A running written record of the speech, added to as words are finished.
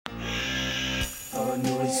Oh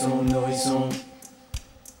nourrisson, nourrisson.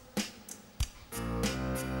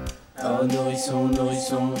 Oh nourrisson,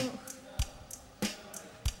 nourrisson.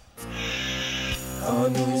 Oh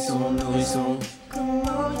nourrisson, nourrisson.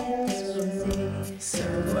 Comment je peux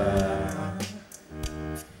savoir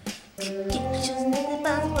que quelque chose n'était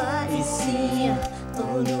pas toi ici?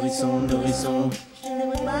 Oh nourrisson, nourrisson. Je ne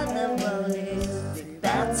veux pas t'avoir laissé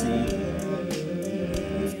partir.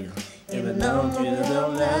 Et maintenant tu es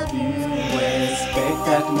dans la vue. Ouais,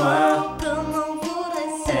 spectacle-moi. Comment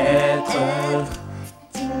voudrais-tu Être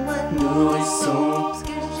Dis-moi nourrisson. parce que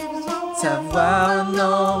j'ai besoin de Savoir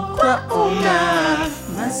non quoi on a.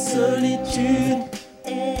 Ma solitude.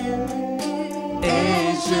 Et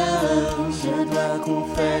je dois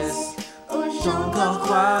confesse. Oh, J'encore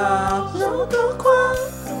croire.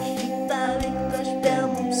 Quand je suis pas avec toi, je perds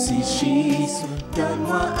mon Psychisme,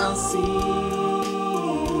 donne-moi un signe.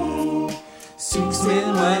 Succès,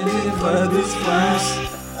 moi des fois de France.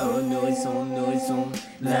 Oh nourrisson, nourrisson,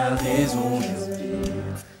 la raison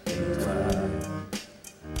respire de toi.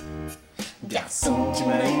 Garçon, tu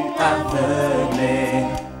m'as eu aveuglé.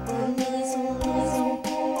 Oh nourrisson, nourrisson,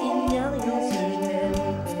 il n'y a rien que je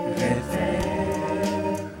t'aime.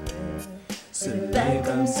 Réfère. Ce bec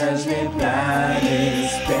comme ça je vais planer.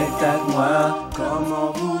 Spectacle-moi,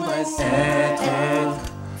 comment voudrais-tu être?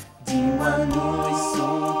 Dis-moi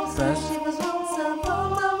nourrisson, sache J'ai besoin de savoir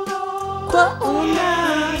maman. quoi on a.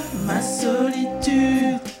 Ma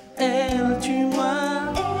solitude, elle tue-moi.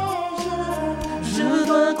 Et Je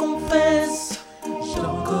dois confesse, j'ai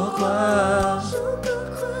encore croire.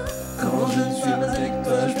 Quand je ne suis pas avec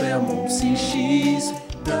toi, je perds mon psychisme.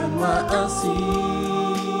 Donne-moi un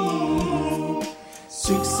signe.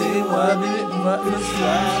 Succès, moi, moi le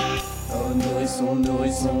soir. Oh nourrisson,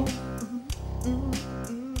 nourrisson.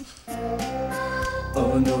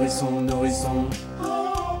 Oh nourrisson, nourrisson.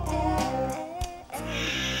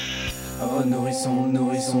 Oh nourrisson,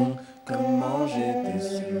 nourrisson. Comment j'étais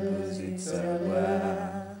supposé de savoir?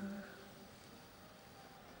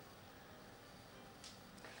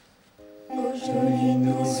 oh Joli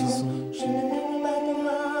nourrisson, je ne veux pas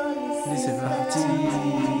t'avoir mais laissé c'est parti.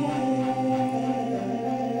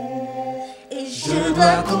 Et Je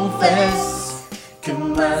dois confesse que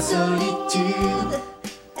ma solitude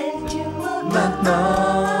elle tue-moi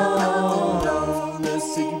maintenant ne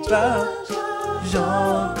sais pas.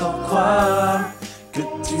 J'encore croire que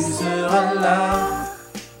tu seras là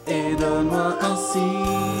et donne-moi un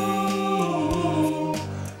signe.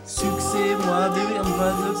 Succès, moi bébé, on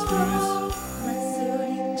va de plus. ma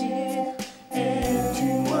solitude. Et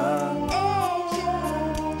tue-moi,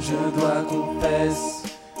 je dois confesse,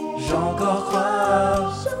 j'encore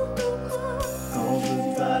croire. Quand je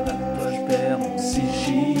vais avec toi, je perds mon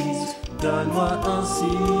psychisme. Donne-moi un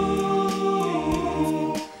signe.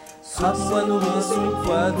 Frappe-moi nourrisson une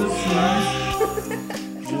fois de plus.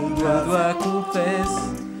 Je dois confesse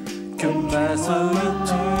que ma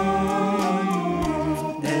solitude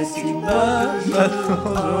est qui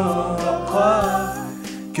maintenant croire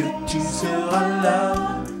que tu seras là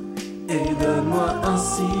et donne-moi un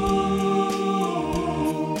signe.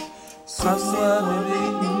 Frappe-moi bébé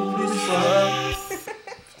une plus fort.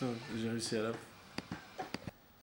 Putain, j'ai réussi à la